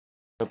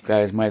What's up,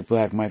 guys? Mike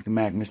Black, Mike the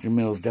Mac, Mr.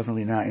 Mills.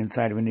 Definitely not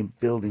inside of any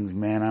buildings,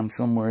 man. I'm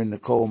somewhere in the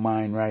coal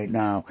mine right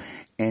now.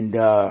 And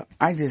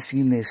I just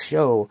seen this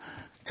show,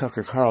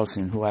 Tucker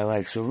Carlson, who I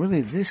like. So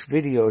really, this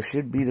video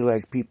should be to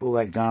like people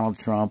like Donald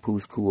Trump,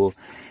 who's cool,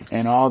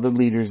 and all the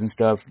leaders and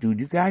stuff.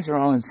 Dude, you guys are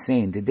all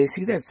insane. Did they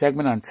see that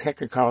segment on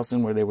Tucker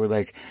Carlson where they were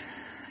like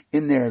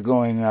in there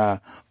going, oh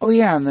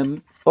yeah, in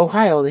the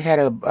Ohio they had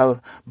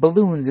a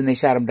balloons and they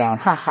shot them down,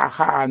 ha ha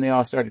ha, and they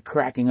all started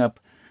cracking up.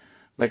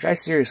 Like, I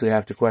seriously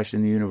have to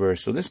question the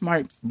universe. So this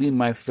might be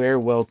my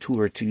farewell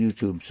tour to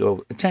YouTube.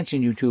 So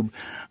attention, YouTube.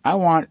 I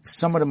want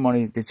some of the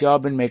money that y'all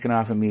been making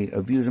off of me,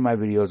 of views of my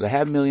videos. I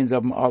have millions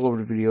of them all over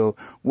the video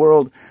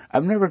world.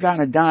 I've never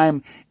gotten a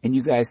dime, and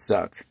you guys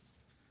suck.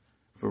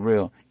 For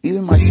real.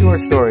 Even my short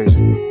stories.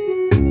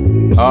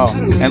 Oh,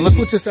 and look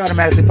what just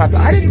automatically popped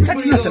up. I didn't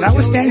touch nothing. I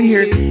was standing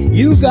here.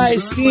 You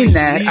guys seen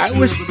that. I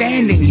was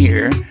standing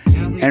here,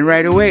 and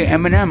right away,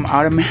 Eminem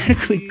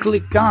automatically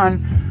clicked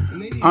on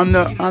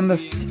the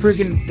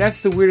friggin',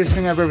 that's the weirdest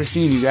thing I've ever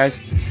seen, you guys.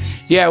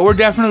 Yeah, we're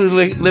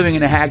definitely living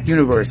in a hacked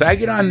universe. I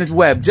get on the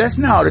web just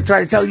now to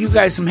try to tell you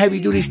guys some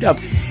heavy-duty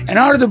stuff, and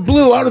out of the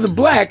blue, out of the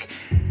black,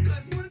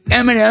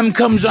 Eminem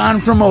comes on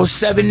from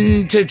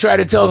 '07 to try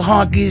to tell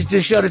honkies to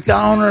shut it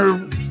down,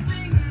 or,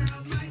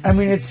 I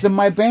mean, it's the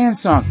My Band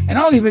song, and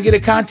I'll even get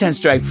a content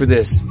strike for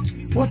this.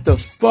 What the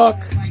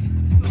fuck?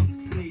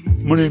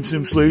 My name's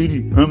Sim Slady.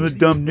 I'm the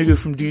dumb nigga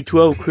from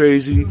D12,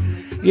 crazy.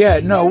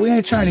 Yeah, no, we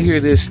ain't trying to hear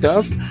this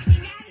stuff.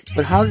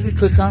 But how did it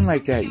click on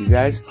like that, you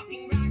guys?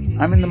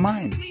 I'm in the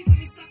mind.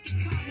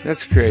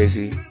 That's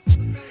crazy.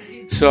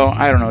 So,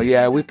 I don't know.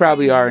 Yeah, we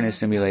probably are in a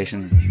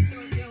simulation.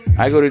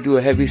 I go to do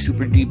a heavy,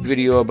 super deep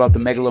video about the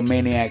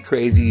megalomaniac,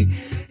 crazy,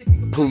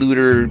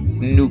 polluter,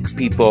 nuke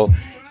people.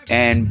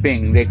 And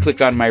bing, they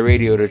click on my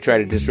radio to try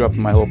to disrupt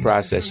my whole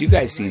process. You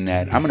guys seen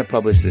that. I'm going to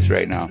publish this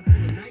right now.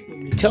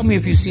 Tell me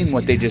if you've seen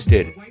what they just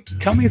did.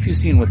 Tell me if you've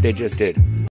seen what they just did.